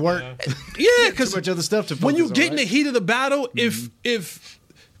something, That's too much work. Yeah, because too much other stuff to focus when you on, get in right? the heat of the battle, if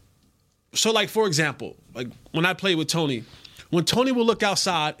so, like for example, like when I played with Tony. When Tony would look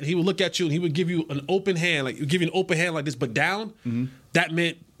outside and he would look at you and he would give you an open hand, like give you an open hand like this, but down, that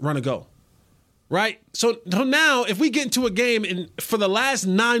meant run or go. Right? So now if we get into a game and for the last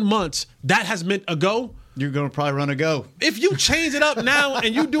 9 months, that has meant a go. You're gonna probably run a go. If you change it up now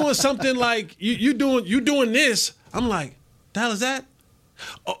and you doing something like you doing this, I'm like, the hell is that?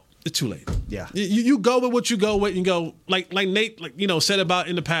 Oh, it's too late. Yeah. You go with what you go with and go like Nate said about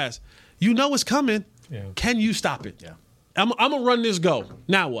in the past. You know it's coming. Yeah. Can you stop it? Yeah. I'm gonna run this go.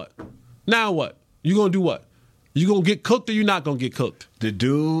 Now what? You gonna do what? You gonna get cooked or you not gonna get cooked? The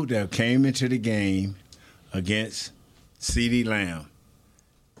dude that came into the game against CeeDee Lamb,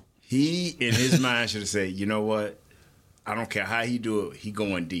 he in his mind should have said, you know what? I don't care how he do it. He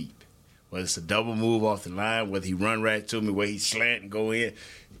going deep. Whether it's a double move off the line, whether he run right to me, whether he slant and go in.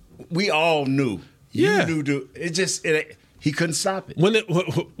 We all knew. Yeah. You knew. He couldn't stop it. When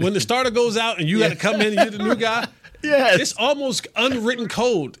the starter goes out and you got to come in and you're the new guy. Yes. It's almost unwritten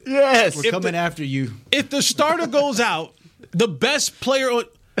code. Yes. We're coming after you. If the starter goes out, the best player on.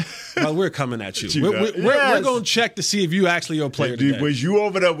 Well, we're coming at you. We're going to check to see if you actually are a player today. Was you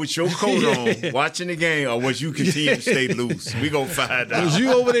over there with your coat on watching the game, or was you continue to stay loose? We going to find out. Was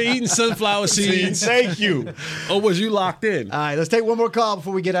you over there eating sunflower seeds? Thank you. Or was you locked in? All right, let's take one more call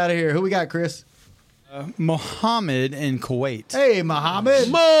before we get out of here. Who we got, Chris? Mohammed in Kuwait. Hey, Mohammed.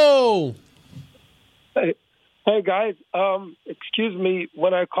 Mo! Hey guys, excuse me.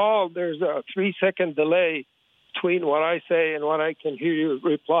 When I call, there's a 3-second delay between what I say and what I can hear you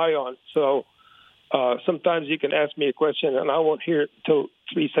reply on. So sometimes you can ask me a question and I won't hear it until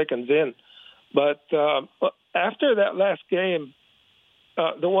 3 seconds in. But after that last game,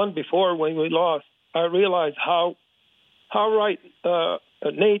 the one before when we lost, I realized how right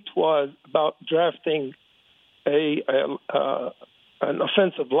Nate was about drafting an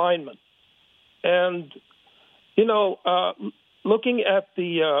offensive lineman. And, looking at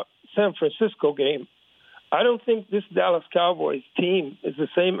the San Francisco game, I don't think this Dallas Cowboys team is the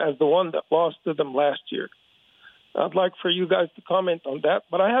same as the one that lost to them last year. I'd like for you guys to comment on that.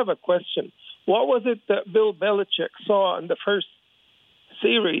 But I have a question. What was it that Bill Belichick saw in the first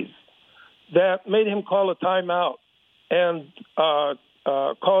series that made him call a timeout and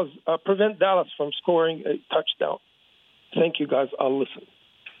prevent Dallas from scoring a touchdown? Thank you, guys. I'll listen.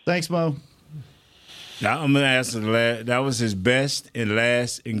 Thanks, Mo. Now, I'm going to answer that was his best and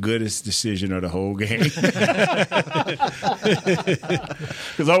last and goodest decision of the whole game.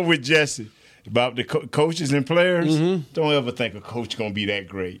 Because I'm with Jesse about the coaches and players. Don't ever think a coach going to be that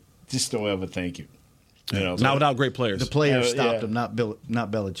great. Just don't ever think it. Not without great players. The players stopped him, not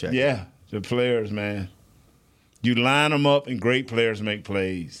Belichick. Yeah, the players, man. You line them up, and great players make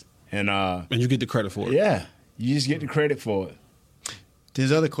plays. And you get the credit for it. Yeah, you just get the credit for it.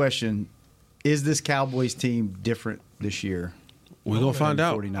 His other question, is this Cowboys team different this year? We're going to find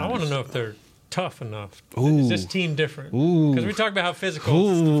out. I want to know if they're tough enough. Ooh. Is this team different? Because we talked about how physical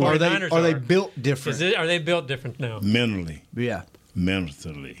the 49ers are they built different? Are they built different now? Mentally. Yeah.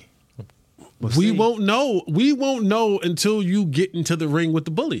 Mentally. We won't know. We won't know until you get into the ring with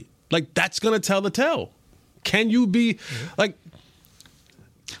the bully. Like, that's going to tell the tale. Can you be, like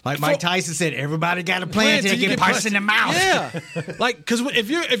Mike Tyson said, everybody got a plan till they get punched in the mouth. Yeah. Like, because if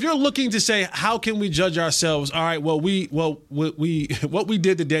you're looking to say, how can we judge ourselves? All right, what we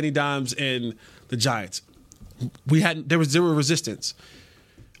did to Danny Dimes and the Giants, there was zero resistance.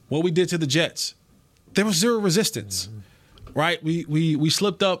 What we did to the Jets, there was zero resistance. Right? We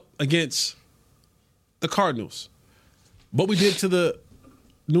slipped up against the Cardinals. What we did to the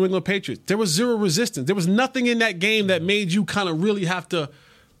New England Patriots, there was zero resistance. There was nothing in that game that made you kind of really have to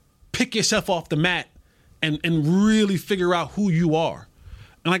pick yourself off the mat and really figure out who you are.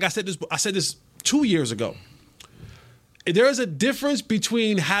 And like I said this 2 years ago. There is a difference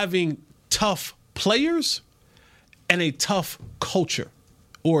between having tough players and a tough culture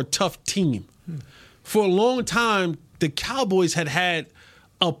or a tough team. For a long time, the Cowboys had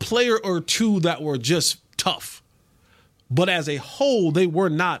a player or two that were just tough. But as a whole, they were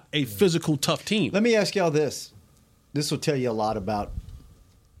not a physical, tough team. Let me ask y'all this. This will tell you a lot about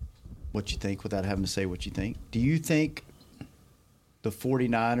what you think without having to say what you think. Do you think the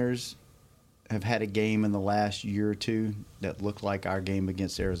 49ers have had a game in the last year or two that looked like our game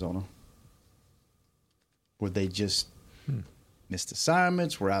against Arizona? Where they just missed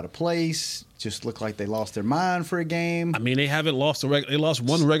assignments, were out of place, just looked like they lost their mind for a game? I mean, they haven't lost they lost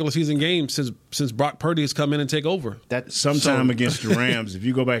one regular season game since Brock Purdy has come in and take over. Sometime against the Rams, if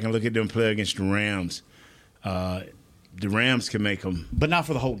you go back and look at them play against the Rams can make them. But not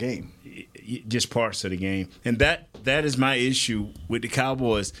for the whole game. Just parts of the game. And that is my issue with the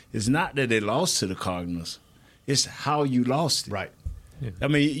Cowboys. It's not that they lost to the Cardinals. It's how you lost it. Right. Yeah. I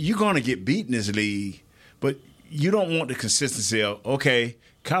mean, you're going to get beat in this league, but you don't want the consistency of, okay,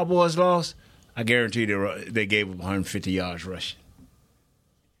 Cowboys lost, I guarantee they gave up 150 yards rushing.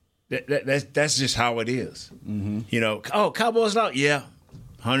 That's just how it is. Mm-hmm. Cowboys lost? Yeah,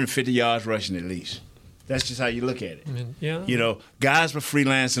 150 yards rushing at least. That's just how you look at it. Yeah. Guys were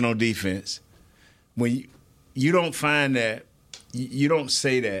freelancing on defense. When you don't find that, you don't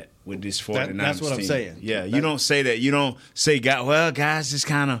say that with this 49ers team. That's what I'm saying. Yeah, you don't say that. You don't say, guys just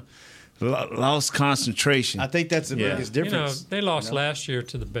kind of lost concentration. I think that's the biggest difference. They lost last year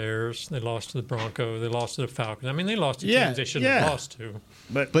to the Bears. They lost to the Broncos. They lost to the Falcons. I mean, they lost to teams they shouldn't have lost to.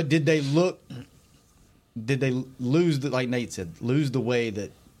 But did they lose, like Nate said, lose the way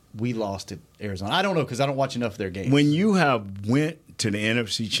that we lost at Arizona? I don't know because I don't watch enough of their games. When you have went to the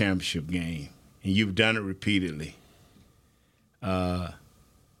NFC Championship game and you've done it repeatedly,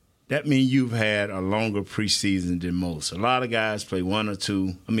 that means you've had a longer preseason than most. A lot of guys play one or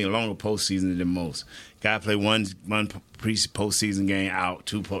two. A longer postseason than most. Guy play one postseason game out,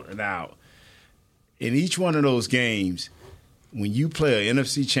 two out. In each one of those games, when you play an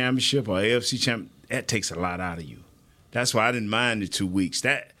NFC Championship or AFC Championship, that takes a lot out of you. That's why I didn't mind the 2 weeks.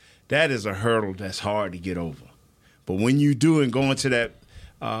 That is a hurdle that's hard to get over. But when you do and go into that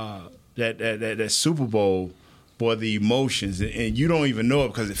Super Bowl, for the emotions, and you don't even know it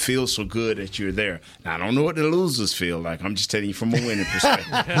because it feels so good that you're there. Now, I don't know what the losers feel like. I'm just telling you from a winning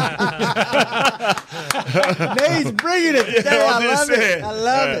perspective. Nate's bringing it today. I love it. I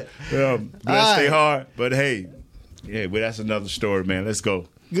love it. Bless their heart. But, hey, well, that's another story, man. Let's go.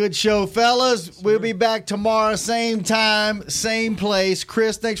 Good show, fellas. We'll be back tomorrow, same time, same place.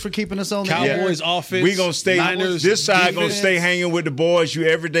 Chris, thanks for keeping us on the air. Cowboys offense. We're going to stay, Niners, this side defense. going to stay hanging with the boys. You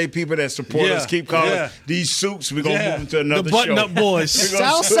everyday people that support us, keep calling these suits. We're going to move them to another show. The button-up boys.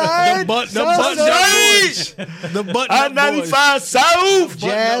 Southside. The button-up boys. The button-up boys. I-95 South.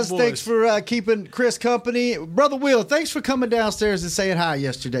 Jazz, thanks for keeping Chris company. Brother Will, thanks for coming downstairs and saying hi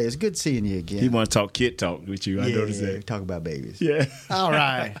yesterday. It's good seeing you again. He want to talk kid talk with you. I noticed that. Talk about babies. Yeah. All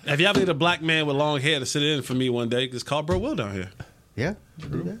right. If y'all need a black man with long hair to sit in for me one day, just call Bro Will down here. Yeah,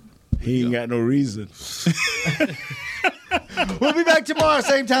 do that. He ain't got no reason. We'll be back tomorrow,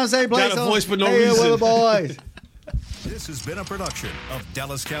 same time, same place. Got a voice, but no Hey, reason. Will the boys. This has been a production of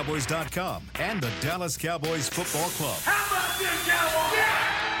DallasCowboys.com and the Dallas Cowboys Football Club. How about this, Cowboys?